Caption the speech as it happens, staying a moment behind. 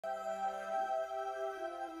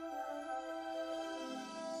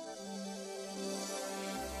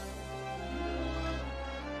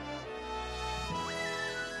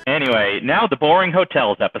Anyway, now the boring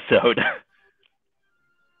hotels episode.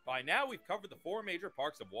 By now, we've covered the 4 major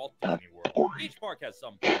parks of Walt Disney World. Each park has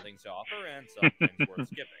some fun things to offer and some things worth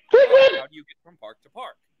skipping. But how do you get from park to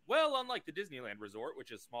park? Well, unlike the Disneyland Resort,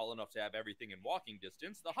 which is small enough to have everything in walking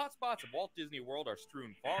distance, the hotspots of Walt Disney World are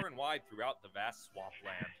strewn far and wide throughout the vast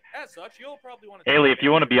swampland. As such, you'll probably want to... Haley, if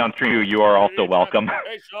you want to be on stream, you are also welcome.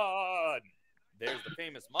 There's the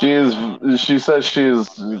famous... She says she's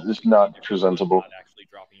not presentable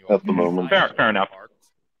at the moment. Fair enough.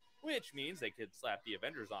 Which means they could slap the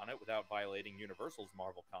Avengers on it without violating Universal's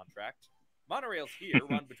Marvel contract. Monorails here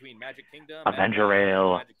run between Magic Kingdom, Avenger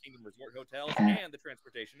Rail, Magic Kingdom Resort Hotels, and the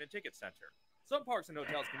Transportation and Ticket Center. Some parks and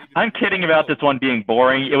hotels can even... I'm kidding about this one being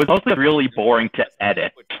boring. It was mostly really boring to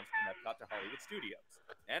edit.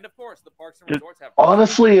 And of course, the parks and resorts have...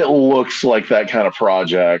 Honestly, it looks like that kind of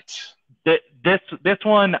project. This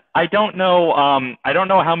one, I don't know how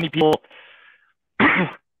many people...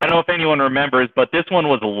 I don't know if anyone remembers, but this one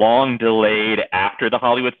was long delayed after the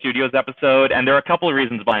Hollywood Studios episode, and there are a couple of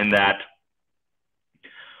reasons behind that.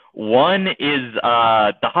 One is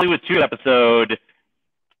the Hollywood Studios episode,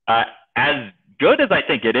 as good as I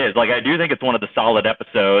think it is, like I do think it's one of the solid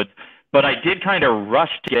episodes, but I did kind of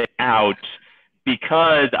rush to get out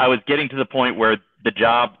because I was getting to the point where the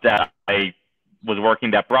job that I was working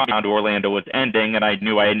that brought me down to Orlando was ending, and I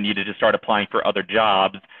knew I needed to start applying for other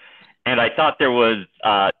jobs. And I thought there was,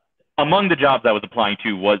 among the jobs I was applying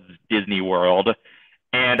to was Disney World.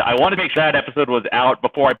 And I wanted to make sure that episode was out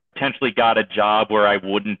before I potentially got a job where I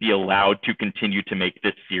wouldn't be allowed to continue to make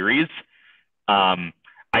this series. I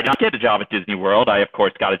did not get a job at Disney World. I, of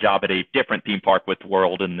course, got a job at a different theme park with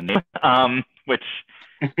World in the name, which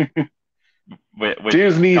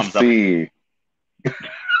Disney Sea.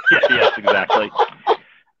 Yes, exactly.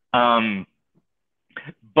 But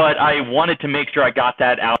I wanted to make sure I got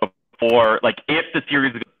that out before, like, if the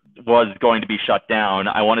series was going to be shut down,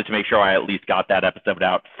 I wanted to make sure I at least got that episode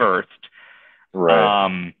out first.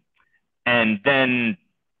 Right. And then,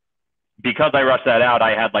 because I rushed that out,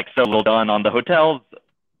 I had, like, so little done on the hotels,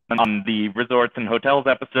 on the resorts and hotels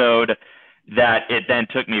episode, that it then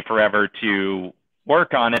took me forever to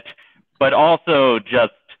work on it. But also,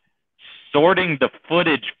 just sorting the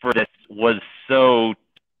footage for this was so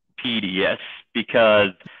tedious,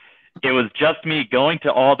 because it was just me going to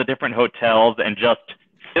all the different hotels and just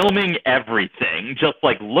filming everything, just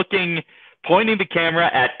like looking, pointing the camera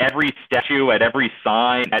at every statue, at every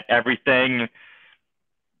sign, at everything,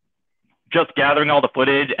 just gathering all the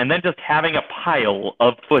footage, and then just having a pile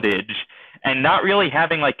of footage and not really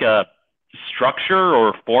having like a structure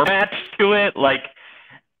or format to it. Like,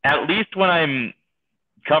 at least when I'm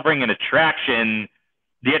covering an attraction,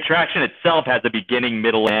 the attraction itself has a beginning,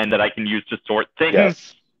 middle, end that I can use to sort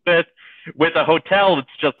things with. With a hotel,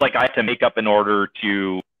 it's just like I have to make up an order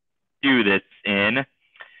to do this in.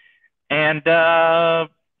 And I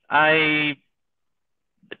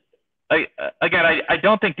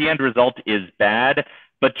don't think the end result is bad,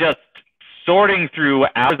 but just sorting through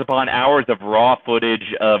hours upon hours of raw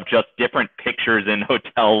footage of just different pictures in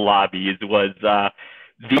hotel lobbies was the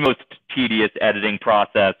most tedious editing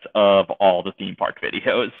process of all the theme park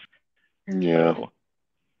videos. Yeah. So,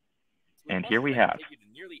 and here we have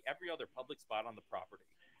nearly every other public spot on the property.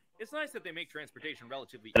 It's nice that they make transportation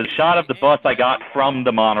relatively the shot of the bus I got from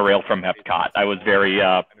the monorail from Epcot. I was very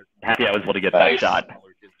happy I was able to get that shot.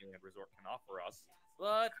 Disneyland Resort can offer us,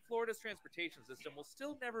 but Florida's transportation system will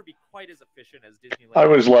still never be quite as efficient as Disneyland. I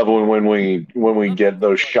was loving when we get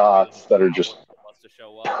those shots that are just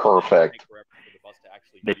perfect.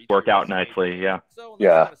 They work out nicely, yeah. So unless you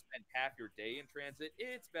want to spend half your day in transit,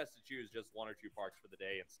 it's best to choose just 1 or 2 parks for the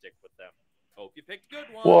day and stick with them. Hope you picked good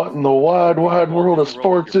ones. What in the wide world of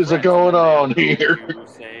sports is it going on here?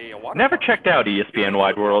 Never checked out ESPN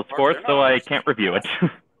Wide World of Sports, so I can't review it.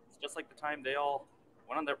 It's just like the time they all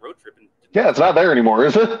went on that road trip. And yeah, it's not there anymore,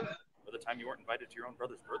 is it? Or the time you weren't invited to your own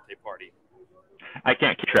brother's birthday party. I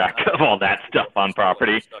can't keep track of all that stuff on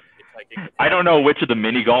property. I don't know which of the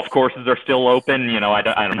mini golf courses are still open. You know, I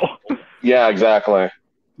don't know. Yeah, exactly.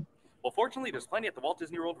 Well, fortunately, there's plenty at the Walt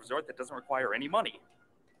Disney World Resort that doesn't require any money.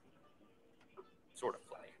 Sort of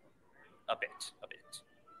plenty. A bit.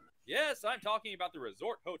 Yes, I'm talking about the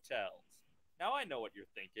resort hotels. Now I know what you're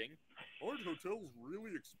thinking. Aren't hotels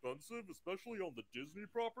really expensive, especially on the Disney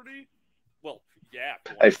property? Well, yeah.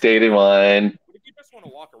 I stayed in one. But if you just want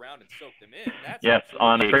to walk around and soak them in, that's yes,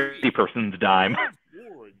 on a crazy person's dime.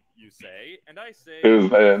 Boring, you say, and I say.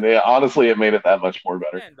 Honestly, it made it that much more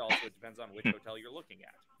better. And also, it depends on which hotel you're looking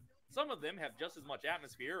at. Some of them have just as much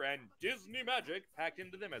atmosphere and Disney magic packed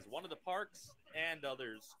into them as one of the parks, and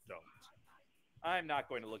others don't. I'm not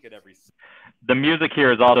going to look at every. The music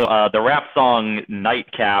here is also the rap song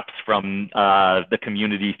Nightcaps from the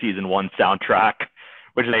Community Season 1 soundtrack,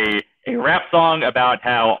 which is a rap song about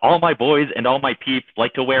how all my boys and all my peeps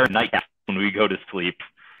like to wear nightcaps when we go to sleep.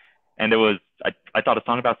 And it was, I thought a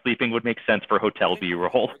song about sleeping would make sense for hotel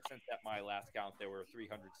B-roll. Since at my last count there were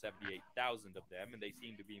 378,000 of them, and they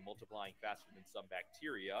seem to be multiplying faster than some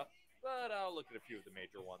bacteria, but I'll look at a few of the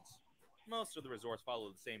major ones. Most of the resorts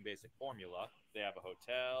follow the same basic formula. They have a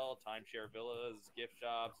hotel, timeshare villas, gift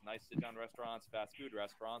shops, nice sit-down restaurants, fast food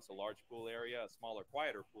restaurants, a large pool area, a smaller,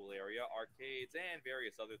 quieter pool area, arcades, and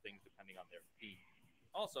various other things depending on their theme.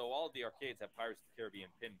 Also, all of the arcades have Pirates of the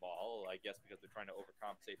Caribbean pinball, I guess because they're trying to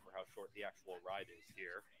overcompensate for how short the actual ride is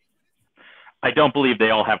here. I don't believe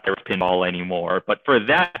they all have Pirates pinball anymore, but for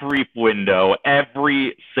that brief window,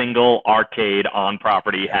 every single arcade on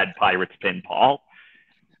property had Pirates pinball.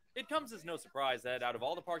 It comes as no surprise that out of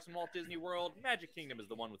all the parks in Walt Disney World, Magic Kingdom is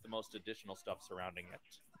the one with the most additional stuff surrounding it.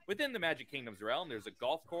 Within the Magic Kingdom's realm, there's a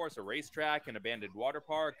golf course, a racetrack, an abandoned water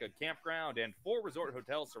park, a campground, and 4 resort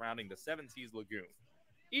hotels surrounding the Seven Seas Lagoon.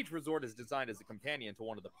 Each resort is designed as a companion to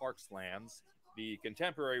one of the park's lands. The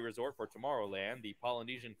Contemporary Resort for Tomorrowland, the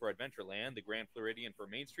Polynesian for Adventureland, the Grand Floridian for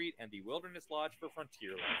Main Street, and the Wilderness Lodge for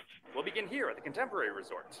Frontierland. We'll begin here at the Contemporary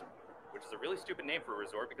Resort, which is a really stupid name for a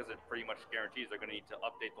resort because it pretty much guarantees they're going to need to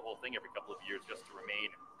update the whole thing every couple of years just to remain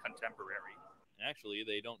contemporary. Actually,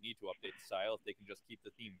 they don't need to update the style if they can just keep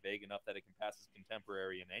the theme vague enough that it can pass as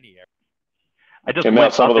contemporary in any area. And now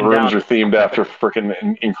some of the rooms are themed after freaking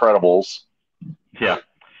Incredibles. Yeah.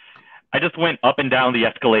 I just went up and down the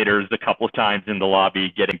escalators a couple of times in the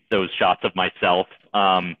lobby getting those shots of myself.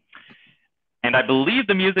 And I believe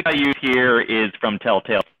the music I use here is from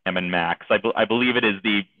Telltale Sam and Max. I believe it is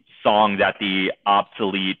the song that the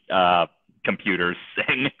obsolete computers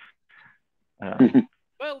sing.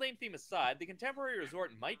 Well, name theme aside, the Contemporary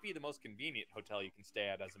Resort might be the most convenient hotel you can stay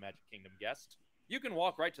at as a Magic Kingdom guest. You can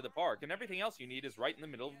walk right to the park, and everything else you need is right in the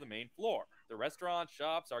middle of the main floor. The restaurants,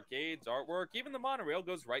 shops, arcades, artwork, even the monorail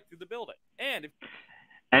goes right through the building. And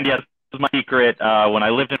yes, this was my secret. When I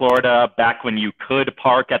lived in Florida, back when you could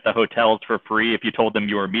park at the hotels for free, if you told them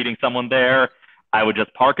you were meeting someone there, I would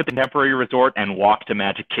just park at the Contemporary Resort and walk to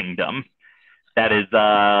Magic Kingdom. That is,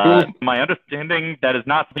 my understanding, that is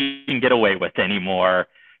not something you can get away with anymore.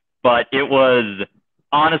 But it was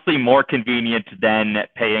honestly more convenient than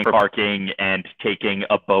paying for parking and taking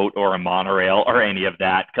a boat or a monorail or any of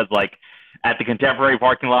that. Because, like, at the Contemporary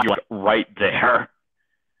parking lot, you're right there.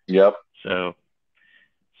 Yep. So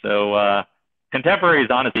Contemporary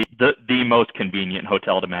is honestly the most convenient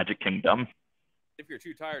hotel to Magic Kingdom. if you're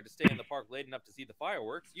too tired to stay in the park late enough to see the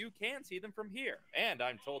fireworks, you can see them from here. And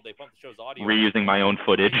I'm told they pump the show's audio. Reusing my own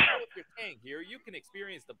footage. So if you're staying here, you can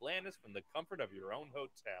experience the blandness from the comfort of your own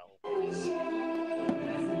hotel.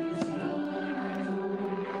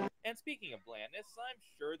 And speaking of blandness, I'm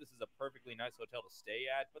sure this is a perfectly nice hotel to stay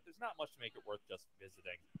at, but there's not much to make it worth just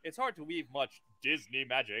visiting. It's hard to weave much Disney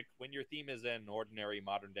magic when your theme is an ordinary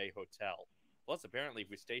modern-day hotel. Plus, apparently, if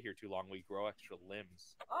we stay here too long, we grow extra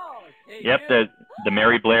limbs. Oh, hey, Yep, the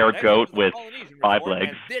Mary Blair Next goat up is the with Polynesian 5 Resort,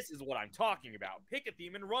 legs. And this is what I'm talking about. Pick a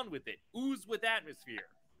theme and run with it. Ooze with atmosphere.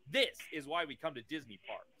 This is why we come to Disney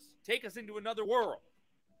parks. Take us into another world.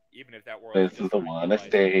 Even if that world This is the one I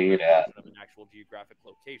stayed at. Of an actual geographic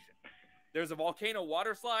location. There's a volcano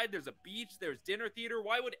water slide, there's a beach, there's dinner theater.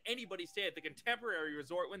 Why would anybody stay at the Contemporary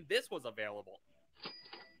Resort when this was available?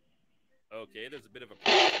 Okay, there's a bit of a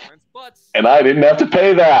price difference, but... And I didn't have to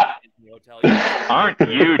pay that! Aren't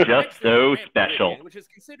you just so special? Which is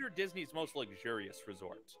considered Disney's most luxurious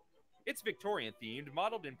resort. It's Victorian themed,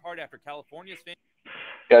 modeled in part after California's famous...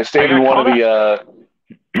 Yeah, I stayed in one of the...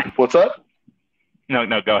 What's up?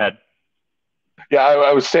 No, go ahead. Yeah,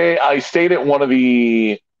 I stayed at one of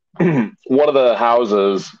the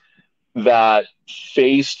houses that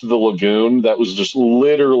faced the lagoon that was just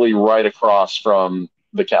literally right across from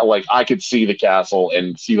the like I could see the castle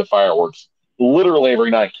and see the fireworks literally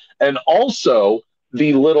every night. And also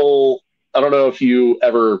the little, I don't know if you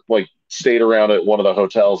ever like stayed around at one of the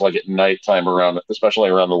hotels like at nighttime around, especially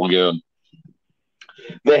around the lagoon.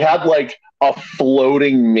 They had like a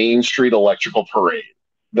floating Main Street electrical parade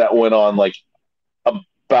that went on like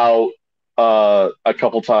about a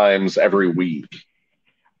couple times every week.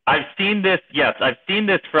 I've seen this. Yes, I've seen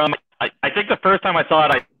this from. I think the first time I saw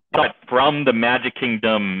it, I saw it from the Magic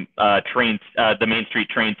Kingdom train, the Main Street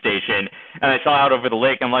train station, and I saw out over the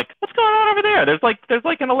lake. I'm like, what's going on over there? There's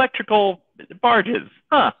like an electrical barges.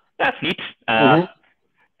 Huh, that's neat. And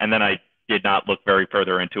then I did not look very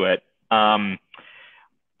further into it.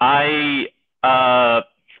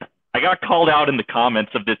 I got called out in the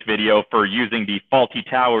comments of this video for using the Faulty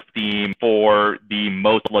Tower theme for the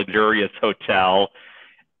most luxurious hotel.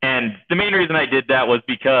 And the main reason I did that was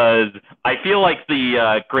because I feel like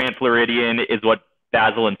the Grand Floridian is what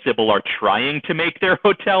Basil and Sybil are trying to make their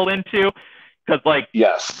hotel into. Because, like,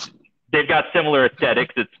 Yes. they've got similar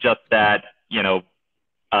aesthetics. It's just that, you know,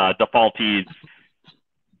 the Faulties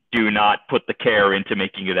do not put the care into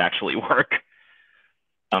making it actually work.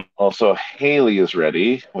 Also, Haley is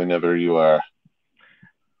ready whenever you are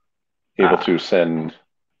able to send.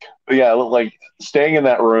 But yeah, like staying in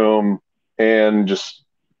that room and just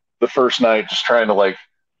the first night, just trying to like,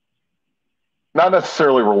 not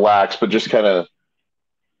necessarily relax, but just kind of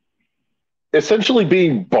essentially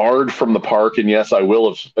being barred from the park. And yes, I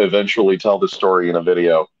will eventually tell this story in a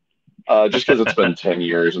video, just because it's been 10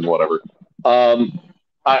 years and whatever.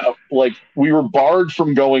 We were barred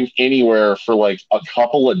from going anywhere for like a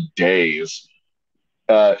couple of days,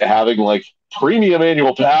 having like premium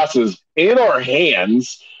annual passes in our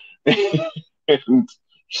hands and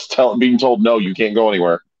just being told, no, you can't go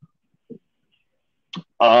anywhere.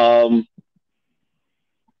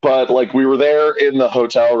 But like we were there in the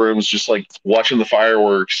hotel rooms, just like watching the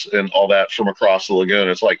fireworks and all that from across the lagoon.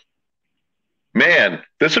 It's like, man,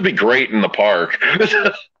 this would be great in the park.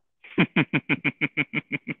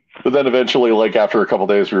 But then eventually, like after a couple of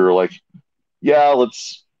days, we were like, yeah,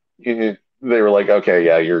 let's. They were like, okay,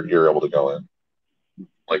 yeah, you're able to go in.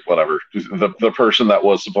 Like whatever. The person that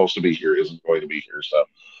was supposed to be here isn't going to be here, so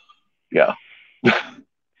yeah.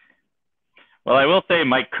 Well, I will say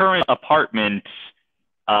my current apartment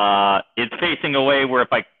is facing away where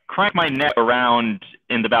if I crank my neck around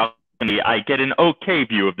in the balcony, I get an okay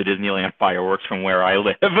view of the Disneyland fireworks from where I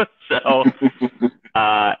live. So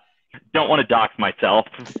don't want to dox myself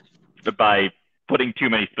by putting too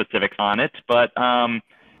many specifics on it, but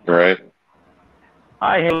right.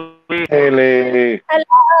 Hi, Haley. Haley.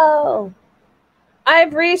 Hello.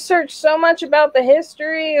 I've researched so much about the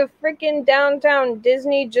history of freaking downtown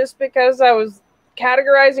Disney just because I was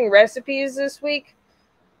categorizing recipes this week.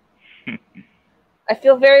 I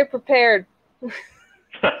feel very prepared.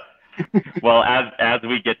 Well, as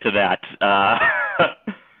we get to that,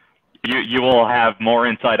 you will have more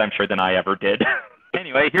insight, I'm sure, than I ever did.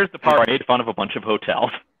 Anyway, here's the part where I made fun of a bunch of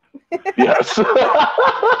hotels. Yes.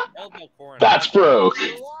 That's broke.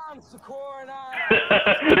 It's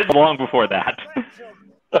long before that.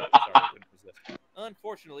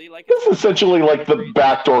 Unfortunately, like it's essentially like the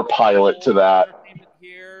backdoor pilot to that.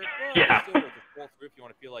 Here, yeah. If you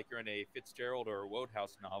want to feel like you're in a Fitzgerald or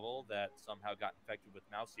Wodehouse novel that somehow got infected with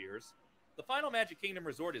mouse ears. The final Magic Kingdom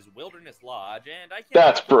resort is Wilderness Lodge, and I can't.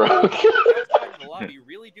 That's broke. The lobby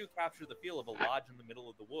really do capture the feel of a lodge in the middle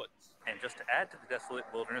of the woods. And just to add to the desolate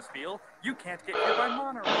wilderness feel, you can't get here by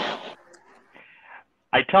monorail.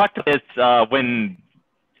 I talked to this when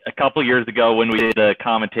a couple years ago when we did the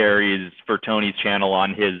commentaries for Tony's channel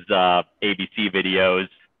on his ABC videos.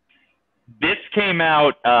 This came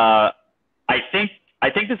out. I think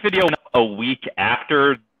this video went up a week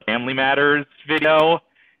after Family Matters video.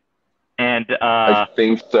 And I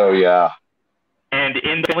think so, yeah. And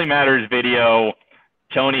in the Family Matters video,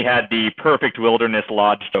 Tony had the perfect wilderness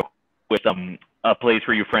lodge with a place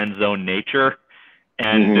where you friend zone nature.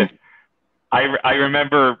 And I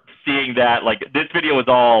remember seeing that, like, this video was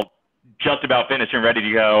all just about finished and ready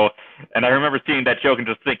to go. And I remember seeing that joke and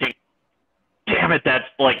just thinking, damn it, that's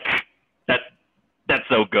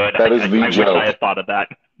so good. That is the I joke. wish I had thought of that.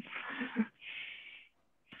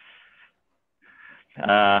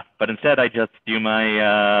 But instead, I just do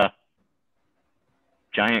my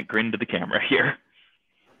giant grin to the camera here.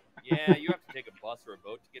 Yeah, you have to take a bus or a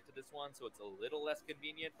boat to get to this one, so it's a little less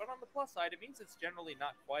convenient. But on the plus side, it means it's generally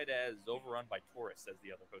not quite as overrun by tourists as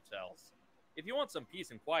the other hotels. If you want some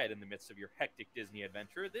peace and quiet in the midst of your hectic Disney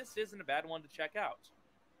adventure, this isn't a bad one to check out.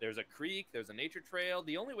 There's a creek, there's a nature trail.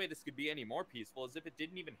 The only way this could be any more peaceful is if it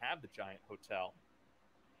didn't even have the giant hotel.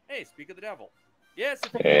 Hey, speak of the devil. Yes,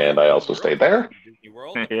 and I also stayed there. Disney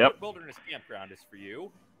World, Yep. Wilderness Campground is for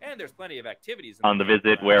you, and there's plenty of activities On the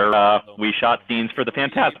visit where we shot scenes for the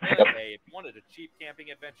Fantasmic. Hey, if you wanted a cheap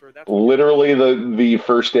camping adventure, that's Literally the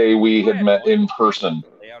first day we had met in person.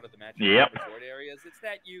 Layout of the Magic Yep. resort areas. It's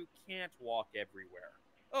that you can't walk everywhere.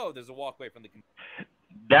 Oh, there's a walkway from the.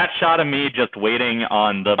 That shot of me just waiting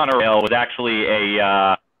on the monorail was actually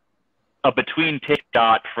a between take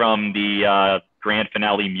shot from the grand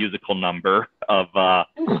finale musical number of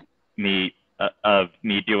me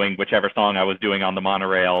doing whichever song I was doing on the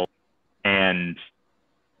monorail, and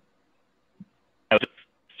I was just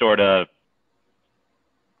sort of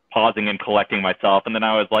pausing and collecting myself, and then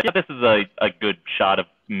I was like, yeah, this is a good shot of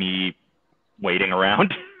me waiting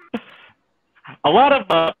around. A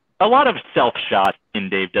lot of self shots in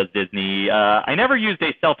Dave Does Disney. I never used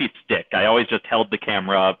a selfie stick. I always just held the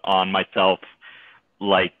camera on myself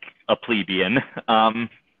like a plebeian.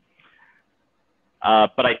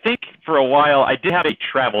 But I think for a while I did have a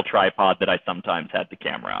travel tripod that I sometimes had the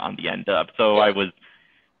camera on the end of. So I was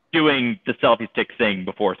doing the selfie stick thing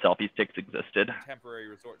before selfie sticks existed. Temporary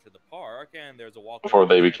resort to the park, and there's a walkway Before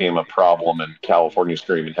they became a problem and California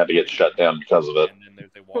Streaming had to get shut down because of it. And then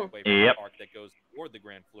there's a walkway from the park that goes toward the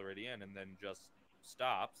Grand Floridian and then just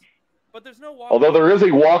stops. But there's no walkway. Although there is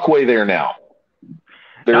a walkway there now.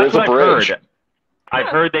 There is a bridge. I've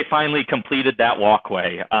heard they finally completed that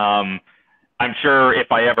walkway. I'm sure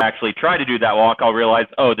if I ever actually try to do that walk, I'll realize,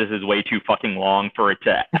 oh, this is way too fucking long for it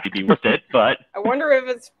to actually be worth it. But I wonder if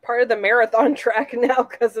it's part of the marathon track now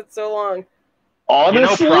because it's so long.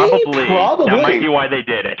 Honestly, probably. Probably. That might be why they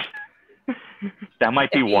did it. That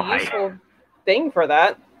might be why. A useful thing for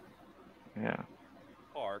that. Yeah.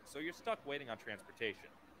 Park, so you're stuck waiting on transportation.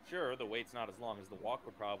 Sure, the wait's not as long as the walk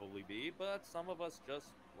would probably be, but some of us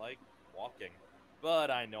just like walking.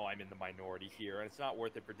 But I know I'm in the minority here, and it's not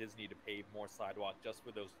worth it for Disney to pave more sidewalk just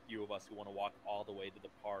for those few of us who want to walk all the way to the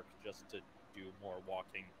park just to do more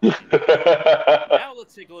walking. Now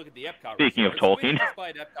let's take a look at the Epcot Speaking of resorts, Tolkien. which,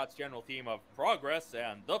 despite Epcot's general theme of progress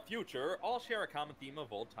and the future, all share a common theme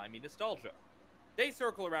of old-timey nostalgia. They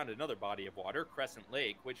circle around another body of water, Crescent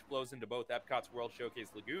Lake, which flows into both Epcot's World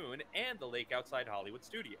Showcase Lagoon and the lake outside Hollywood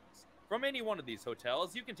Studios. From any one of these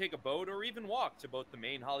hotels, you can take a boat or even walk to both the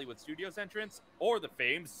main Hollywood Studios entrance or the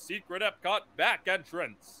famed secret Epcot back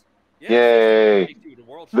entrance. Yes, Yay.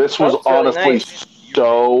 This was honestly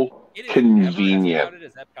so convenient,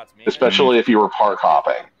 especially if you were park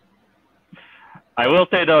hopping. I will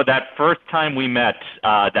say, though, that first time we met,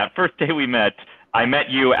 that first day we met, I met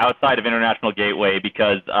you outside of International Gateway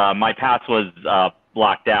because my pass was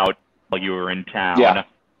blocked out while you were in town. Yeah.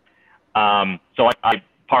 So I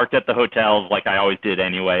parked at the hotels like I always did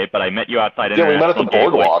anyway, but I met you outside International Gateway. Yeah, we met at the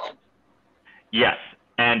boardwalk. Yes.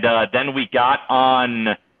 And then we got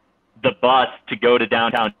on the bus to go to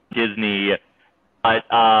downtown Disney.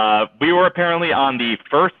 We were apparently on the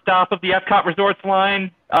first stop of the Epcot Resorts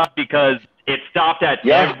line because it stopped at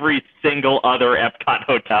every single other Epcot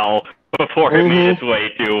hotel before it made its way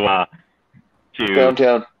to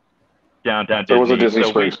downtown. Downtown Disney. There was a Disney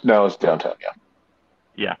Springs. No, it's downtown,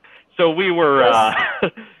 Yeah. So we were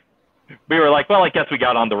like, well, I guess we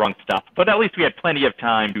got on the wrong stuff, but at least we had plenty of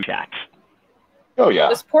time to chat. Oh, yeah.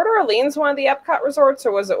 Was Port Orleans one of the Epcot resorts,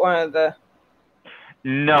 or was it one of the...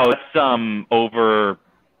 No, it's over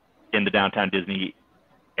in the downtown Disney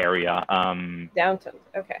area. Downtown,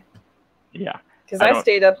 okay. Yeah. Because I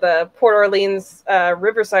stayed at the Port Orleans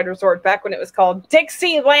Riverside Resort back when it was called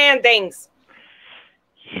Dixie Landings.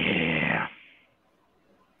 Yeah.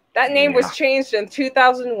 That name was changed in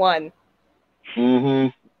 2001. Mm-hmm.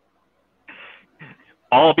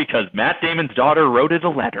 All because Matt Damon's daughter wrote it a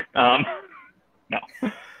letter. No.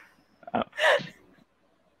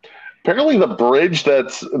 Apparently the bridge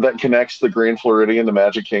that connects the Grand Floridian to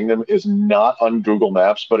Magic Kingdom is not on Google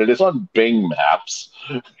Maps, but it is on Bing Maps.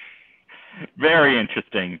 Very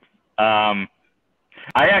interesting. I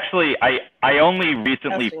only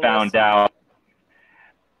recently found out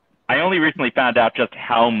just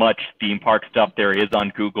how much theme park stuff there is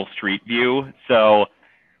on Google Street View. So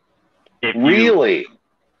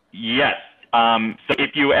yes. So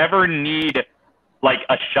if you ever need like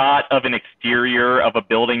a shot of an exterior of a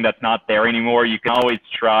building that's not there anymore, you can always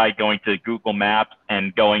try going to Google Maps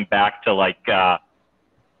and going back to like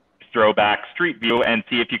throwback Street View and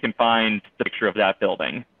see if you can find the picture of that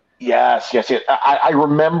building. Yes. I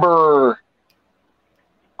remember.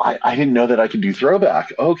 I didn't know that I could do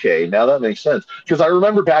throwback. Okay, now that makes sense. Because I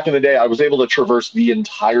remember back in the day, I was able to traverse the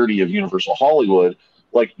entirety of Universal Hollywood,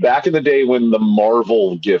 like back in the day when the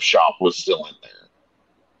Marvel gift shop was still in there.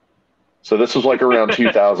 So this was like around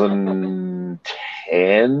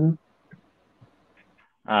 2010.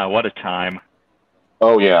 What a time.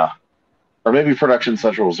 Oh, yeah. Or maybe Production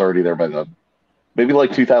Central was already there by then. Maybe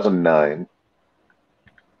like 2009.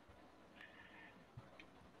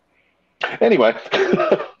 Anyway,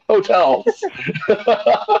 hotels.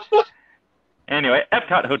 Anyway,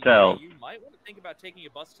 Epcot Hotels. You might want to think about taking a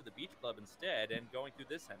bus to the beach club instead and going through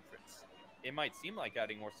this entrance. It might seem like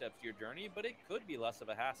adding more steps to your journey, but it could be less of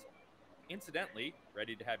a hassle. Incidentally,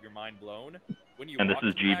 ready to have your mind blown? When you and this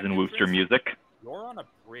is Jeeves and Wooster music. You're on a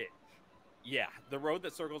bridge. Yeah, the road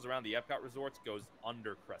that circles around the Epcot resorts goes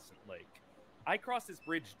under Crescent Lake. I crossed this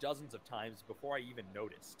bridge dozens of times before I even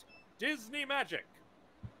noticed. Disney magic!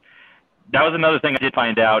 That was another thing I did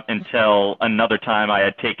find out until another time I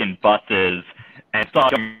had taken buses And I saw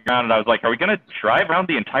it coming around, and I was like, are we going to drive around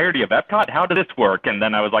the entirety of Epcot? How does this work? And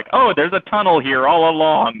then I was like, oh, there's a tunnel here all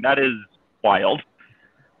along. That is wild.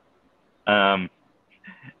 And,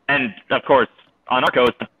 of course, on our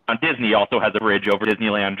coast, on Disney also has a bridge over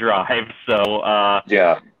Disneyland Drive. So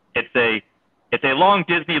Yeah. it's a long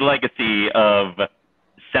Disney legacy of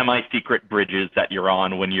semi-secret bridges that you're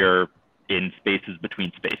on when you're in spaces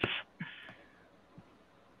between spaces.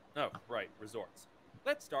 Oh, right, resorts.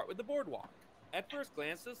 Let's start with the boardwalk. At first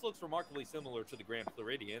glance, this looks remarkably similar to the Grand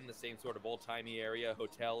Floridian, the same sort of old-timey area,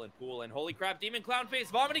 hotel and pool, and holy crap, demon clown face,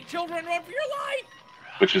 vomiting children, run for your life!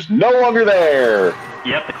 Which is no longer there.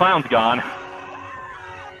 Yep, the clown's gone. That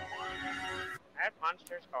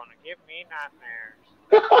monster's gonna give me nightmares.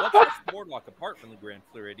 What sets the boardwalk apart from the Grand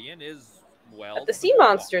Floridian is, well... The sea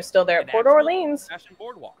monster's still there at Port Orleans. Fashion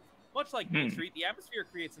boardwalk. Much like Main Street, the atmosphere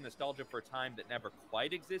creates a nostalgia for a time that never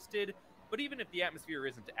quite existed, but even if the atmosphere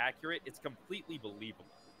isn't accurate, it's completely believable.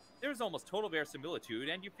 There's almost total verisimilitude,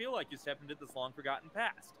 and you feel like you stepped into this long-forgotten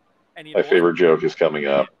past. And you know My favorite joke is coming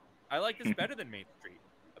up. I like this better than Main Street.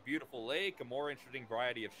 A beautiful lake, a more interesting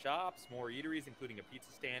variety of shops, more eateries, including a pizza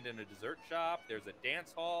stand and a dessert shop. There's a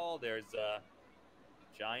dance hall. There's a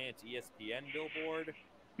giant ESPN billboard.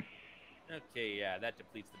 Okay, yeah, that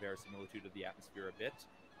depletes the verisimilitude of the atmosphere a bit.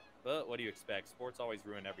 But what do you expect? Sports always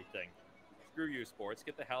ruin everything. Screw you, sports.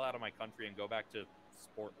 Get the hell out of my country and go back to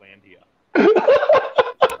Sportlandia.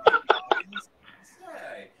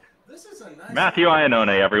 Say, this is a nice Matthew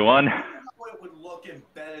Iannone, everyone. How it would look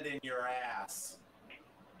embedded in your ass.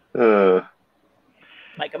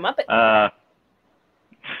 Like a Muppet.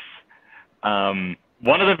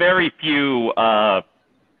 One of the very few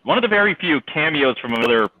cameos from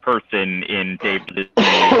another person in Dave Disney,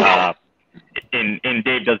 in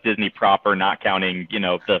Dave Does Disney proper, not counting,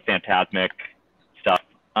 the Fantasmic stuff.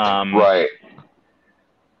 Right.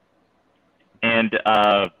 And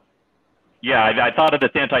I thought of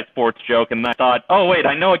this anti-sports joke, and I thought, oh wait,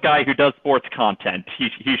 I know a guy who does sports content. He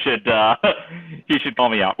should call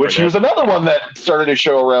me out. Which he was another one that started his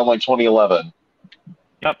show around like 2011.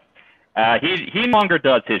 Yep. He no longer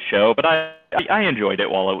does his show, but I enjoyed it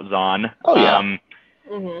while it was on. Oh yeah.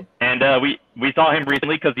 And we saw him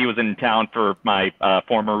recently because he was in town for my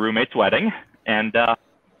former roommate's wedding, and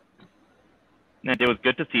it was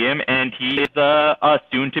good to see him. And he is a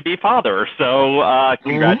soon-to-be father, so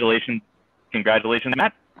congratulations, Matt.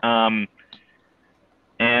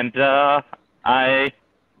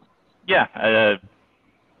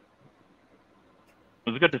 It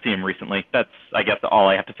was good to see him recently. That's, I guess, all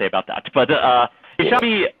I have to say about that. But he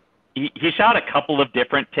shot a couple of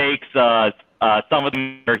different takes. Some of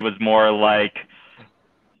them was more like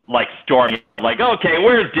storming, like, okay,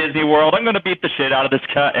 where's Disney World? I'm gonna beat the shit out of this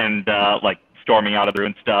cut, and like storming out of the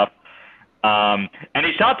room and stuff. And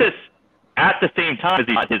he shot this at the same time as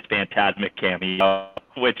he shot his Fantasmic cameo,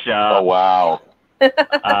 which oh wow.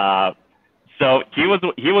 So he was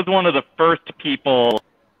one of the first people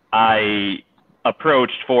I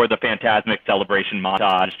approached for the Fantasmic celebration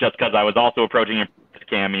montage, just because I was also approaching him for his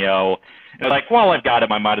cameo. And I was like, well, I've got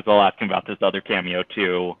him, I might as well ask him about this other cameo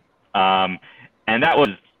too. And that was,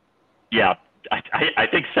 yeah, I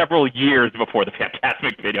think several years before the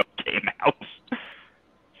Fantasmic video came out.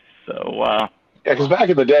 So, yeah, because back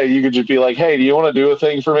in the day, you could just be like, hey, do you want to do a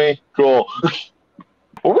thing for me? Cool.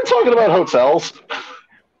 Were we talking about hotels?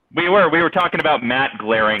 We were talking about Matt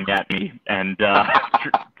glaring at me and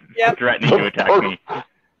threatening to attack me. I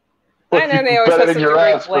know they always have such a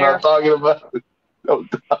great glare. Talking about it. No,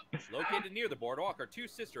 located near the boardwalk are two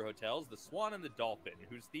sister hotels, the Swan and the Dolphin,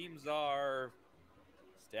 whose themes are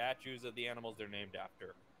statues of the animals they're named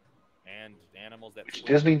after, and animals that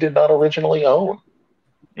Disney did not originally own.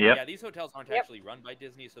 Yep. Yeah, these hotels aren't actually run by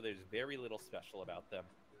Disney, so there's very little special about them.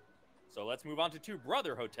 So let's move on to two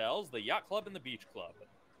brother hotels, the Yacht Club and the Beach Club.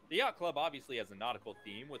 The Yacht Club obviously has a nautical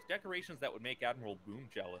theme with decorations that would make Admiral Boom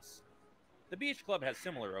jealous. The Beach Club has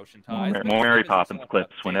similar ocean ties. More Mary Poppins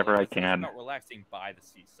clips whenever I can. About relaxing by the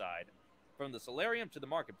seaside. From the solarium to the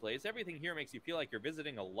marketplace, everything here makes you feel like you're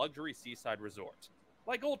visiting a luxury seaside resort.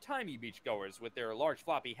 Like old-timey beachgoers with their large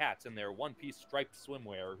floppy hats and their one-piece striped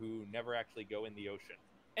swimwear who never actually go in the ocean.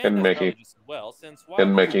 And Mickey. Just as well, since while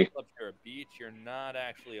and Mickey. Clubs share a beach, you're not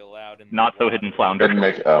actually allowed in the Not so hidden flounder. And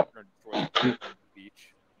Mickey. Oh.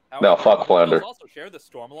 Beach. No, fuck flounder. Also share the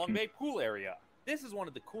Stormalong Bay pool area. This is one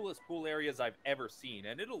of the coolest pool areas I've ever seen,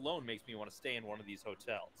 and it alone makes me want to stay in one of these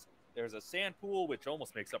hotels. There's a sand pool, which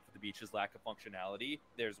almost makes up for the beach's lack of functionality.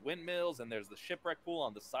 There's windmills, and there's the shipwreck pool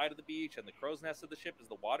on the side of the beach, and the crow's nest of the ship is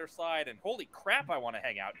the water slide, and holy crap, I want to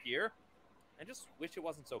hang out here. I just wish it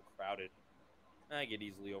wasn't so crowded. I get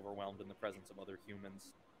easily overwhelmed in the presence of other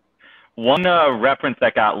humans. One reference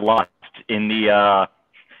that got lost in the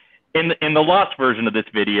lost version of this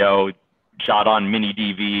video, shot on mini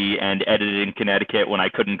DV and edited in Connecticut when I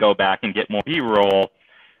couldn't go back and get more B-roll,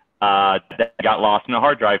 that got lost in a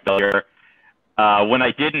hard drive failure. When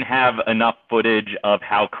I didn't have enough footage of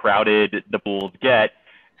how crowded the pools get,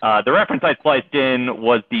 the reference I spliced in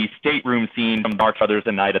was the stateroom scene from Marx Brothers: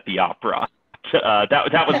 A Night at the Opera.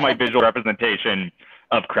 That was my visual representation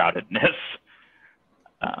of crowdedness.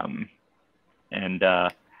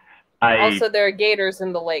 Also, there are gators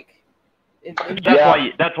in the lake.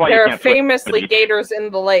 That's why there you are can't swim famously with gators in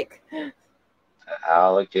the lake.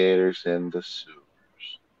 Alligators in the sewers.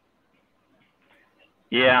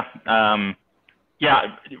 Yeah.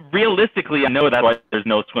 Yeah. Realistically, I know that's why there's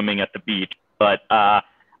no swimming at the beach, but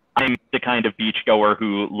I'm the kind of beach goer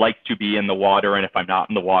who likes to be in the water, and if I'm not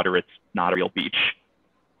in the water, it's not a real beach.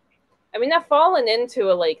 I mean, I've fallen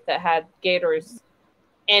into a lake that had gators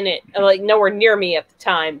in it, like nowhere near me at the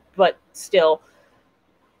time, but still.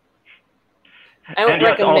 I don't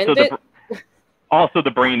recommend it. Also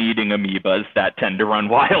the brain-eating amoebas that tend to run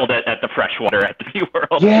wild at the freshwater at the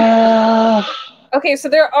SeaWorld. Yeah. Okay, so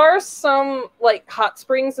there are some like hot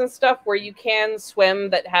springs and stuff where you can swim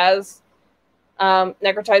that has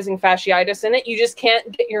necrotizing fasciitis in it. You just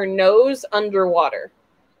can't get your nose underwater.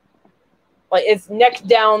 Like it's neck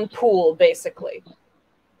down pool, basically.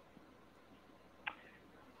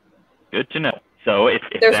 Good to know. So if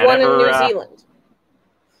there's that one ever, in New Zealand.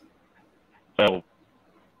 So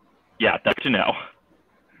yeah, that's to know.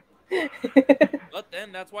 But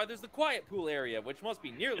then that's why there's the quiet pool area, which must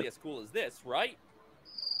be nearly as cool as this, right?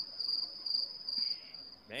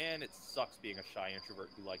 Man, it sucks being a shy introvert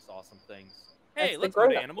who likes awesome things. Hey, let's go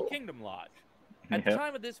to Animal Kingdom Lodge. At the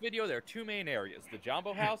time of this video, there are two main areas, the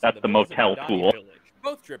Jumbo House That's and the Villas motel of Donny pool. Village,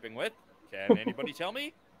 both dripping with, can anybody tell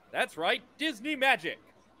me? That's right, Disney magic!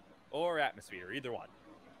 Or atmosphere, either one.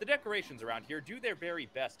 The decorations around here do their very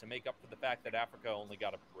best to make up for the fact that Africa only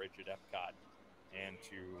got a bridge at Epcot and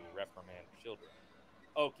to reprimand children.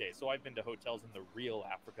 Okay, so I've been to hotels in the real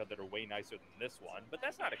Africa that are way nicer than this one, but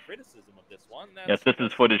that's not a criticism of this one. Yes, this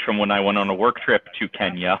is footage from when I went on a work trip to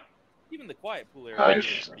Kenya. Even the quiet pool area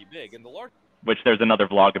is pretty big, and the large... Which there's another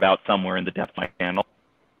vlog about somewhere in the depths of my channel.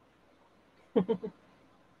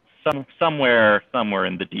 somewhere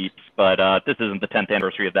in the deeps, but this isn't the 10th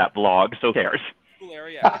anniversary of that vlog, so who cares? Pool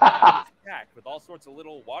area at the is packed with all sorts of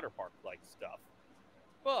little water park-like stuff.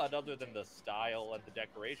 But other than the style and the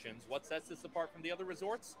decorations, what sets this apart from the other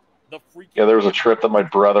resorts? The freaking... Yeah, there was a trip that my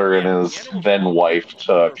brother and his then wife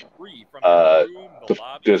took to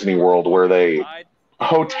Disney World where they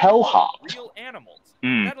hotel hopped. Real animals.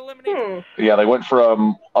 Mm. That eliminates... Yeah, they went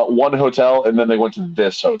from one hotel and then they went to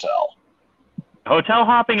this hotel. Hotel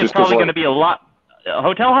hopping is probably going to be a lot.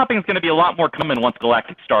 Hotel hopping is going to be a lot more common once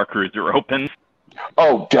Galactic Star Cruiser opens.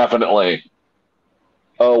 Oh, definitely.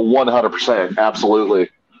 100%, absolutely.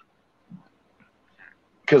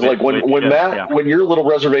 Because like when your little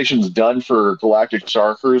reservation's done for Galactic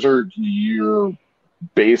Star Cruiser, you're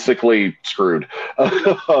basically screwed.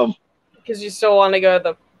 Because you still want to go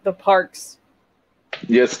to the parks.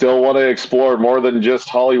 You still want to explore more than just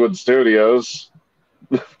Hollywood Studios.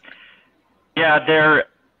 Yeah,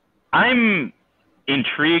 I'm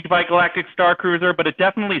intrigued by Galactic Star Cruiser, but it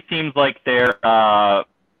definitely seems like they're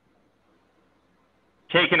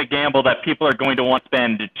taking a gamble that people are going to want to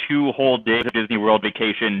spend 2 whole days of Disney World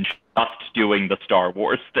vacation just doing the Star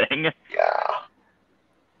Wars thing. Yeah.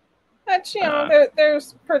 That's,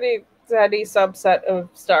 there's pretty steady subset of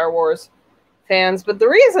Star Wars fans, but the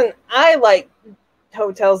reason I like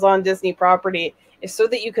hotels on Disney property is so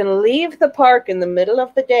that you can leave the park in the middle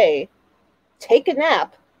of the day, take a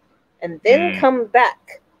nap, and then come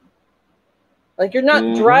back. Like, you're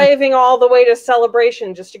not driving all the way to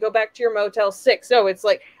Celebration just to go back to your Motel 6. No, it's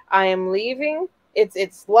like, I am leaving.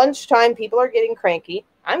 It's lunchtime. People are getting cranky.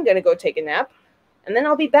 I'm going to go take a nap, and then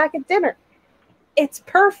I'll be back at dinner. It's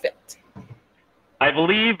perfect. I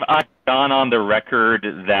believe I've gone on the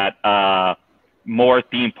record that more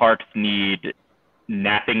theme parks need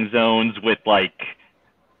napping zones with like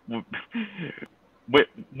the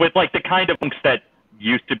kind of bunks that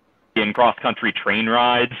used to be in cross-country train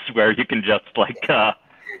rides where you can just like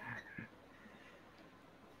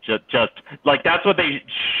just like that's what they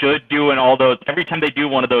should do in all those. Every time they do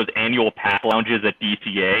one of those annual pass lounges at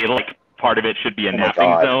DCA, like part of it should be a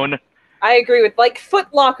napping zone. I agree with like foot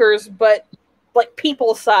lockers, but like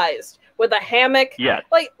people-sized with a hammock. Yeah,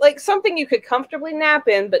 like something you could comfortably nap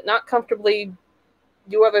in, but not comfortably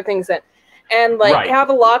do other things in. And like have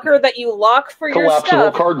a locker that you lock for your stuff.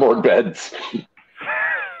 Collapsible cardboard beds.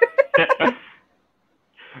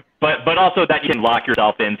 but also that you can lock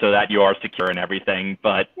yourself in so that you are secure and everything.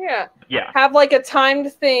 But Yeah. yeah, Have like a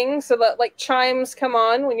timed thing so that like chimes come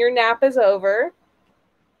on when your nap is over.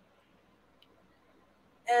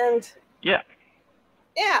 And yeah.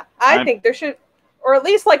 I think there should, or at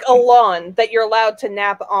least like a lawn that you're allowed to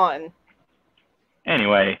nap on.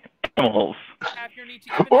 Anyway, animals. Have your need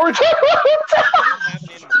to even Or if you don't have an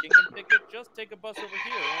Animal Kingdom ticket, just take a bus over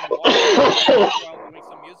here and walk around while doing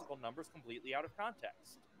some musical numbers completely out of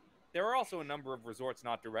context. There are also a number of resorts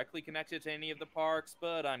not directly connected to any of the parks,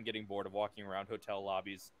 but I'm getting bored of walking around hotel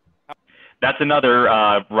lobbies. That's another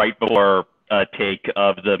right before take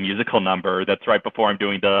of the musical number. That's right before I'm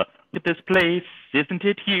doing the "Look at this place, isn't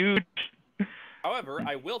it huge?" However,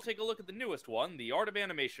 I will take a look at the newest one, the Art of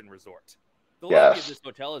Animation Resort. The Yes. lobby of this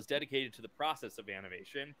hotel is dedicated to the process of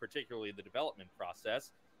animation, particularly the development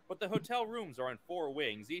process, but the hotel rooms are in 4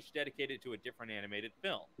 wings, each dedicated to a different animated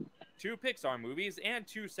film. 2 Pixar movies and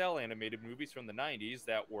 2 cell animated movies from the 90s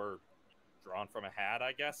that were drawn from a hat,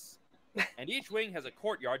 I guess. And each wing has a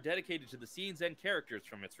courtyard dedicated to the scenes and characters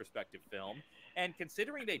from its respective film. And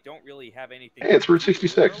considering they don't really have anything, Hey, it's Route to do,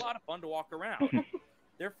 66. they're a lot of fun to walk around.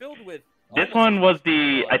 They're filled with. This one was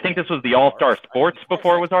the, I think this was the All-Star Sports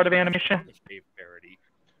before it was Art of Animation.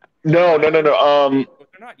 No. If they're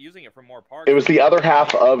not using it for more parks, It was the other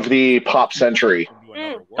half of the Pop Century.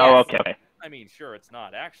 Oh, okay. I mean, sure, it's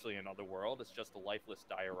not actually another world. It's just a lifeless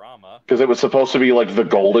diorama. Because it was supposed to be like the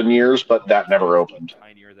golden years, but that never opened.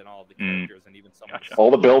 Tinier than all the characters and even some of the All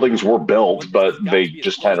the buildings were built, but they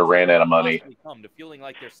just kind of ran out of money. Come to feeling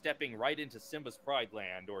like they're stepping right into Simba's Pride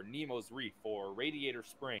Land or Nemo's Reef or Radiator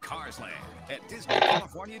Springs. Cars Land at Disney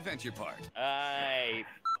California Adventure Park. I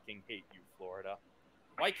fucking hate you, Florida.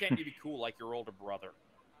 Why can't you be cool like your older brother?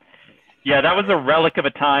 Yeah, that was a relic of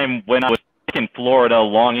a time when I was in Florida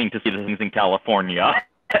longing to see the things in California.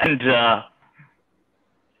 And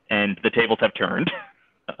the tables have turned.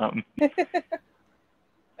 At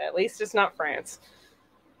least it's not France.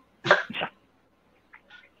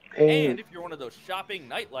 And if you're one of those shopping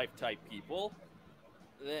nightlife type people,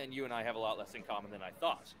 then you and I have a lot less in common than I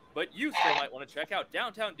thought. But you still might want to check out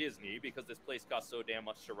Downtown Disney because this place costs so damn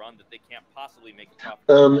much to run that they can't possibly make a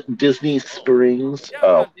profit. Disney Springs.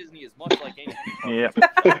 Downtown Disney is much like any Yeah.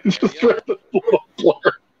 Just read the little blur.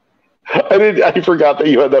 I forgot that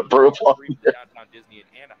you had that profile. Downtown Disney in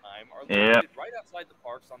Anaheim are located Yeah. right outside the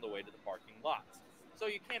parks on the way to the parking lots. So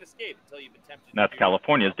you can't escape until you've been tempted. That's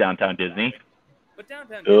California's Downtown Disney. But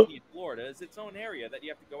Downtown Disney in Florida is its own area that you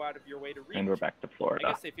have to go out of your way to reach. And we're back to I Florida.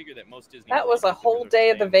 guess they figure that most Disney. That was a whole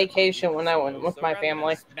day of the vacation when I went with my rather than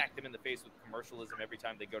family. smack them in the face with commercialism every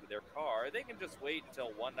time they go to their car, they can just wait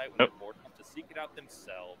until one night when they're bored enough to seek it out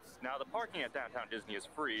themselves. Now, the parking at Downtown Disney is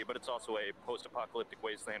free, but it's also a post-apocalyptic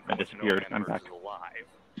wasteland I from which no disappeared. I'm man back. emerges alive.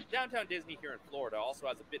 Downtown Disney here in Florida also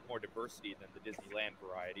has a bit more diversity than the Disneyland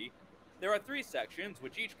variety. There are 3 sections,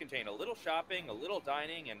 which each contain a little shopping, a little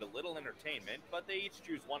dining, and a little entertainment, but they each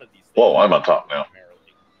choose one of these things. Whoa, I'm on top now. primarily.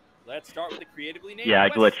 Let's start with the creatively named Yeah, I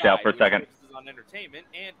West glitched out Side, for a which second. focuses on entertainment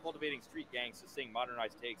and cultivating street gangs to sing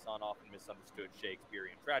modernized takes on often misunderstood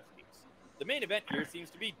Shakespearean tragedies. The main event here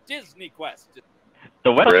seems to be Disney Quest.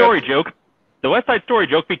 The West Rip. Story joke. The West Side Story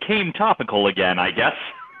joke became topical again, I guess.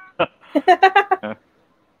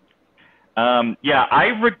 Yeah,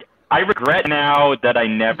 I regret now that I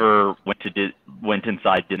never went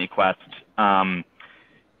inside Disney Quest,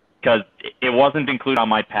 because it wasn't included on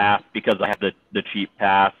my pass because I had the cheap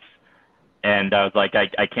pass, and I was like,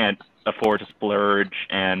 I can't afford to splurge,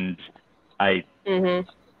 and I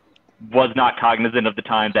was not cognizant of the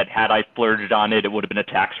time that had I splurged on it, it would have been a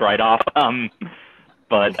tax write-off.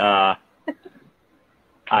 But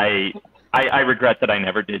I regret that I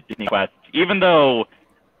never did Disney Quest, even though,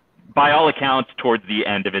 by all accounts, towards the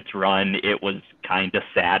end of its run, it was kind of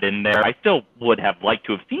sad in there. I still would have liked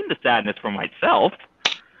to have seen the sadness for myself.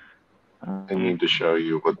 I need to show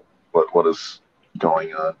you what is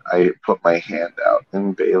going on. I put my hand out,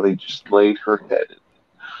 and Bailey just laid her head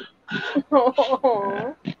in.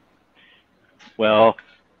 Well,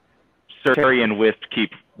 Sir Terry and Wisp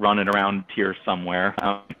keep running around here somewhere.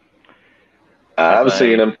 I've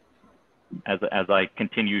seen him. As I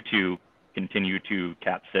continue to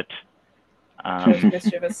cat sit. Those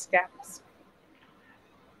mischievous scaps.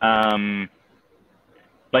 But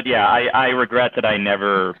yeah, I regret that I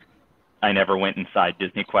never went inside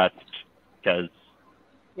Disney Quest because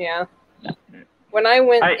Yeah. When I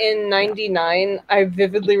went in '99, I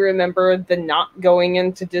vividly remember the not going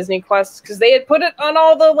into Disney Quest because they had put it on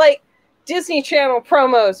all the like Disney Channel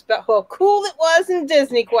promos about how cool it was in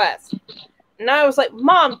Disney Quest. And I was like,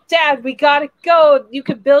 Mom, Dad, we gotta go. You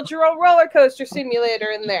could build your own roller coaster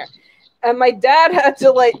simulator in there. And my dad had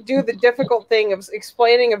to like do the difficult thing of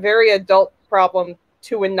explaining a very adult problem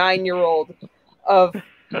to a 9-year-old of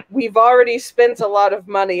we've already spent a lot of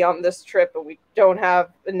money on this trip and we don't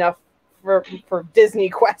have enough for Disney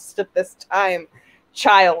Quest at this time,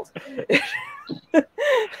 child. So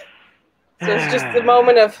it's just the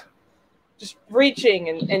moment of just reaching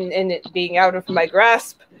and it being out of my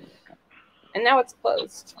grasp. And now it's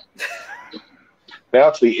closed. Now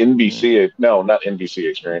it's the not NBC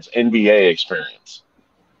experience, NBA experience.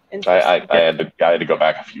 I had to go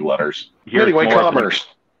back a few letters. Anyway, commerce.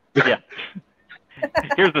 Yeah.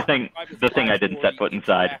 Here's the thing I didn't set foot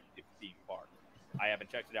inside. I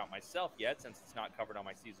haven't checked it out myself yet since it's not covered on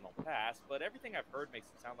my seasonal pass, but everything I've heard makes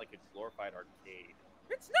it sound like a glorified arcade.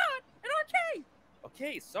 It's not an arcade!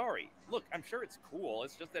 Okay, sorry. Look, I'm sure it's cool.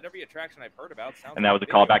 It's just that every attraction I've heard about sounds. And that was a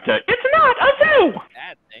callback to "It's not a zoo."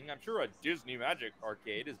 Bad thing. I'm sure a Disney Magic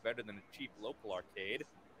arcade is better than a cheap local arcade,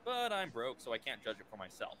 but I'm broke, so I can't judge it for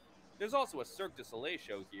myself. There's also a Cirque du Soleil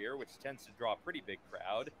show here, which tends to draw a pretty big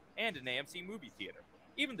crowd, and an AMC movie theater.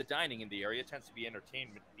 Even the dining in the area tends to be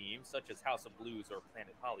entertainment themed, such as House of Blues or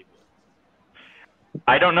Planet Hollywood.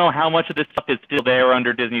 I don't know how much of this stuff is still there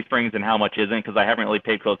under Disney Springs and how much isn't, because I haven't really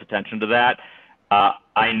paid close attention to that.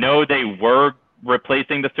 I know they were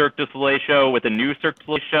replacing the Cirque du Soleil show with a new Cirque du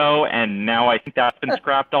Soleil show, and now I think that's been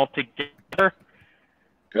scrapped altogether.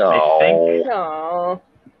 I think. No.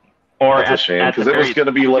 Or that's a shame, because it was going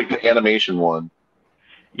to be like the animation one.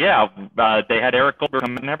 Yeah, they had Eric Goldberg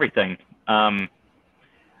come and everything. I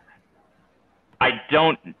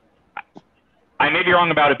may be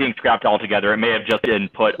wrong about it being scrapped altogether. It may have just been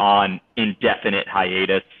put on indefinite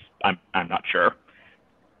hiatus. I'm not sure.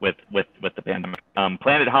 With the pandemic,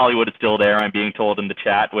 Planet Hollywood is still there. I'm being told in the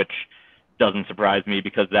chat, which doesn't surprise me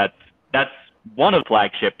because that's one of the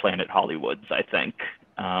flagship Planet Hollywoods, I think.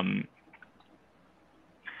 A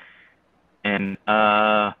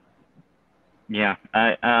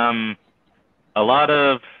lot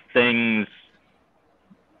of things.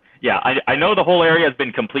 Yeah, I know the whole area has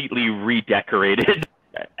been completely redecorated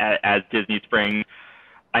as Disney Springs.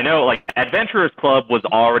 I know, like, Adventurers Club was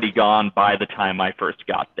already gone by the time I first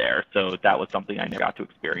got there, so that was something I never got to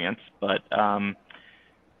experience. But I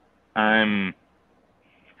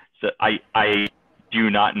do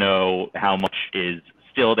not know how much is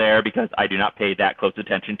still there because I do not pay that close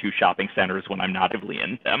attention to shopping centers when I'm not actively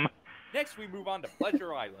in them. Next, we move on to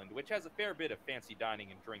Pleasure Island, which has a fair bit of fancy dining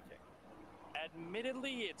and drinking.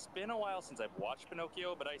 Admittedly, it's been a while since I've watched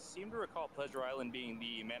Pinocchio, but I seem to recall Pleasure Island being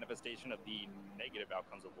the manifestation of the negative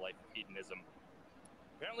outcomes of life hedonism.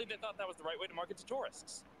 Apparently, they thought that was the right way to market to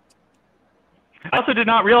tourists. I also did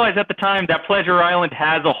not realize at the time that Pleasure Island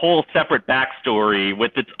has a whole separate backstory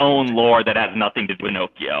with its own lore that has nothing to do with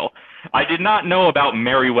Pinocchio. I did not know about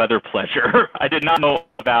Merryweather Pleasure. I did not know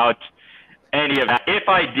about any of that. If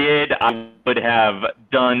I did, I would have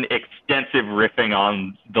done extensive riffing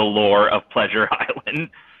on the lore of Pleasure Island.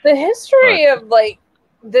 The history of like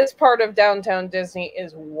this part of downtown Disney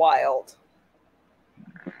is wild.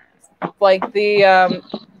 Like the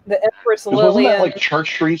Empress Lillian. Wasn't that like Church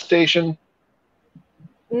Street Station?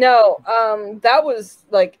 No, that was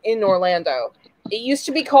like in Orlando. It used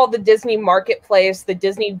to be called the Disney Marketplace, the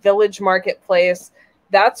Disney Village Marketplace.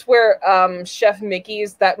 That's where Chef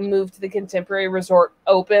Mickey's that moved to the Contemporary Resort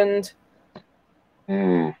opened.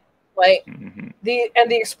 Like the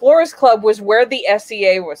Explorers Club was where the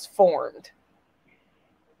SEA was formed.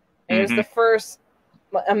 And it was the first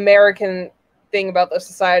American thing about the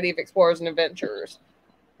Society of Explorers and Adventurers.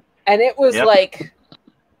 And it was like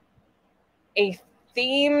a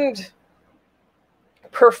themed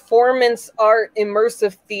performance art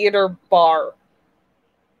immersive theater bar.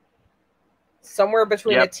 Somewhere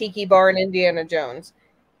between a tiki bar and Indiana Jones.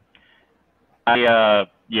 That's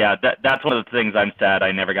one of the things I'm sad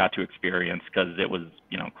I never got to experience because it was,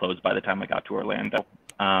 closed by the time I got to Orlando.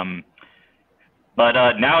 But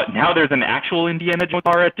now there's an actual Indiana Jones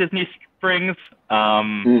bar at Disney Springs.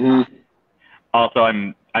 Also,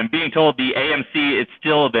 I'm being told the AMC is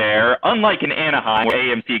still there, unlike in Anaheim, where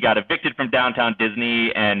AMC got evicted from downtown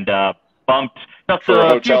Disney and bumped just for a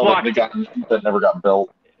hotel few blocks. that never got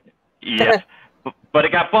built. Yes, but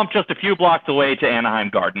it got bumped just a few blocks away to Anaheim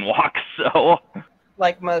Garden Walk. So,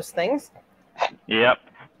 like most things. Yep,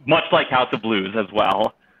 much like House of Blues as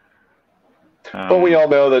well. But we all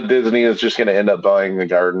know that Disney is just going to end up buying the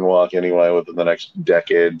Garden Walk anyway within the next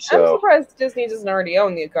decade. So I'm surprised Disney doesn't already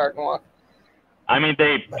own the Garden Walk. I mean,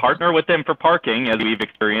 they partner with them for parking, as we've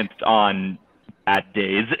experienced on bad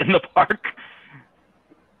days in the park.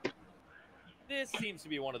 This seems to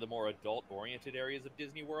be one of the more adult-oriented areas of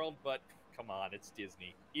Disney World, but come on, it's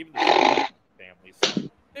Disney. Even the families.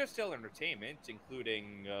 There's still entertainment,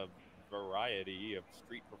 including a variety of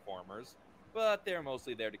street performers, but they're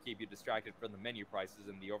mostly there to keep you distracted from the menu prices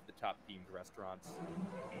in the over-the-top themed restaurants.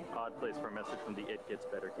 Odd place for a message from the It Gets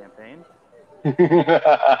Better campaign.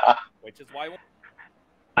 Which is why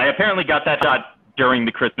I apparently got that shot during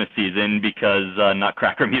the Christmas season because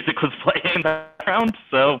Nutcracker music was playing in the background,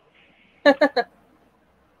 so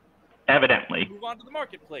evidently. move on to the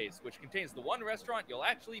marketplace, which contains the one restaurant you'll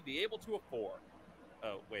actually be able to afford.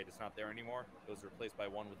 Oh, wait, it's not there anymore? It was replaced by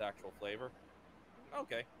one with actual flavor?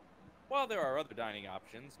 Okay. While there are other dining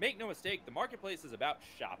options, make no mistake, the marketplace is about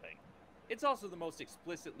shopping. It's also the most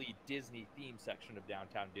explicitly Disney-themed section of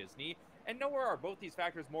downtown Disney, and nowhere are both these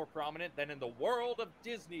factors more prominent than in the World of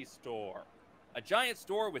Disney store. A giant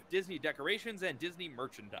store with Disney decorations and Disney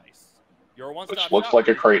merchandise. Your one-stop Which looks shop like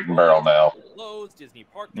a for Crate and Barrel now. Clothes, Disney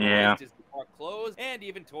park toys, Yeah. Disney park clothes, and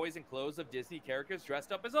even toys and clothes of Disney characters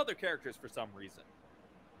dressed up as other characters for some reason.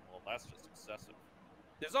 Well, that's just excessive.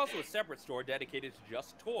 There's also a separate store dedicated to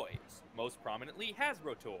just toys, most prominently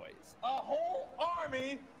Hasbro toys. A whole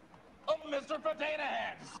army of Mr. Potato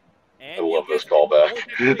Heads. And I love you this get callback.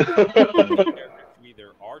 more decorations who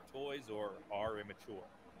either are toys or are immature,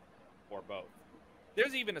 or both.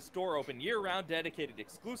 There's even a store open year-round dedicated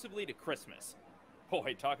exclusively to Christmas.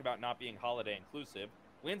 Boy, talk about not being holiday inclusive.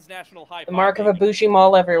 Wynn's National High The mark of a bougie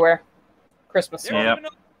mall everywhere. Christmas There's store. Yep.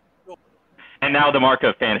 even a- And now the mark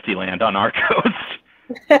of Fantasyland on Arcos.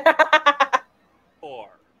 Or,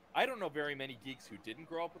 I don't know very many geeks who didn't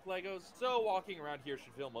grow up with Legos, so walking around here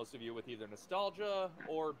should fill most of you with either nostalgia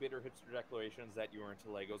or bitter hipster declarations that you were into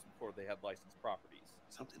Legos before they had licensed properties.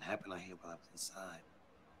 Something happened out here while I was inside.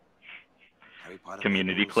 Harry Potter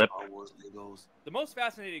Community Legos, clip. Star Wars Legos. The most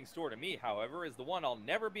fascinating store to me, however, is the one I'll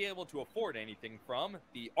never be able to afford anything from,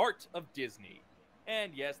 the Art of Disney.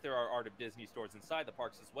 And yes, there are Art of Disney stores inside the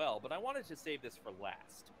parks as well, but I wanted to save this for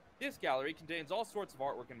last. This gallery contains all sorts of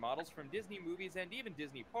artwork and models from Disney movies and even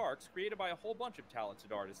Disney parks, created by a whole bunch of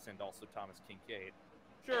talented artists and also Thomas Kincaid.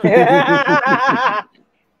 Sure.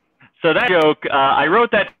 So that joke, I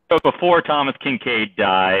wrote that joke before Thomas Kincaid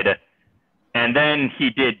died, and then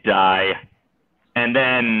he did die, and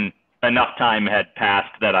then enough time had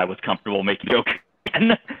passed that I was comfortable making the joke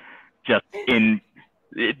again. Just in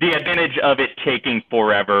the advantage of it taking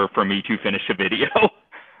forever for me to finish a video.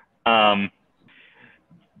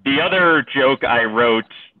 The other joke I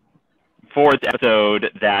wrote for this episode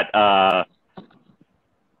that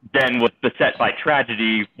then was beset by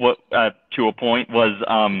tragedy to a point was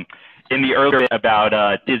in the earlier bit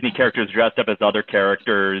about Disney characters dressed up as other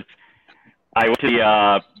characters. I went to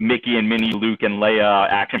the Mickey and Minnie, Luke and Leia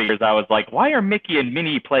action figures. I was like, why are Mickey and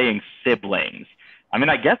Minnie playing siblings? I mean,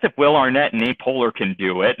 I guess if Will Arnett and Amy Poehler can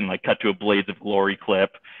do it, and like cut to a Blades of Glory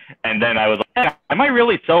clip, and then I was like, hey, am I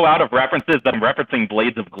really so out of references that I'm referencing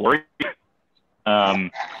Blades of Glory? But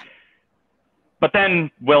then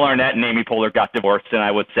Will Arnett and Amy Poehler got divorced, and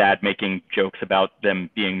I was sad making jokes about them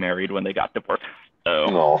being married when they got divorced. So,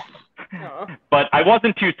 No. but I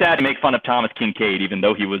wasn't too sad to make fun of Thomas Kincaid, even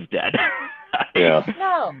though he was dead. Yeah.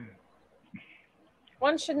 No.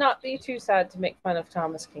 One should not be too sad to make fun of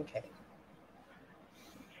Thomas Kincaid.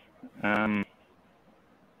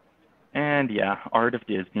 And yeah, Art of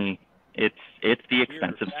Disney. It's the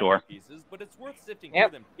expensive store. Pieces, but it's worth sifting Yep.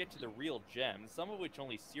 through them to get to the real gems, some of which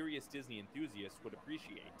only serious Disney enthusiasts would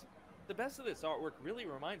appreciate. The best of this artwork really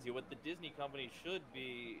reminds you what the Disney company should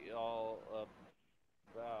be all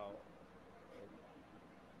about.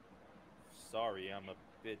 Sorry, I'm a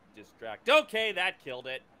bit distracted. Okay, that killed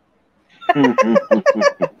it.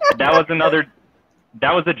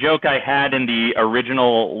 That was a joke I had in the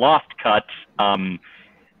original Lost cut.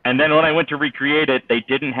 And then when I went to recreate it, they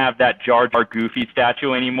didn't have that Jar Jar Goofy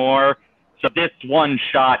statue anymore. So this one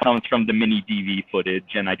shot comes from the mini DV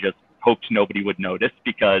footage, and I just hoped nobody would notice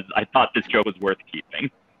because I thought this joke was worth keeping.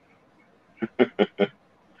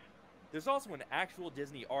 There's also an actual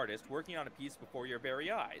Disney artist working on a piece before your very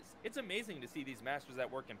eyes. It's amazing to see these masters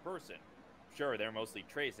at work in person. Sure, they're mostly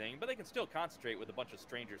tracing, but they can still concentrate with a bunch of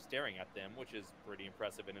strangers staring at them, which is pretty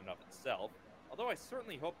impressive in and of itself. Although I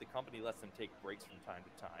certainly hope the company lets them take breaks from time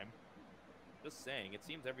to time. Just saying, it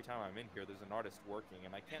seems every time I'm in here there's an artist working,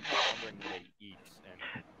 and I can't help wondering what they eat.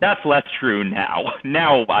 And That's less true now.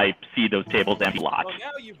 Now I see those tables empty a lot. well,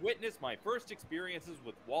 now you've witnessed my first experiences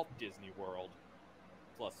with Walt Disney World.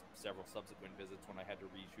 Plus several subsequent visits when I had to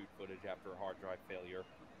reshoot footage after a hard drive failure.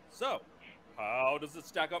 So, how does it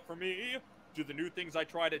stack up for me? Do the new things I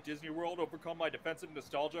tried at Disney World overcome my defensive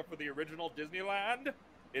nostalgia for the original Disneyland?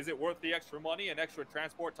 Is it worth the extra money and extra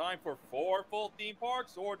transport time for 4 full theme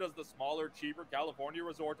parks, or does the smaller, cheaper California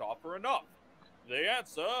resort offer enough? The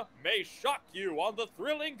answer may shock you on the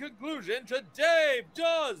thrilling conclusion to Dave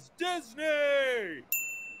Does Disney!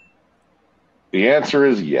 The answer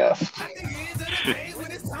is yes.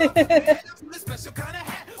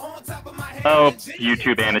 Oh,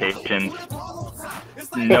 YouTube annotations.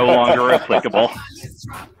 No longer applicable.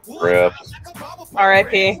 Rip.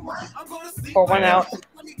 R.I.P. Pour one out.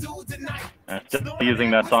 Still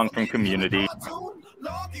using that song from Community.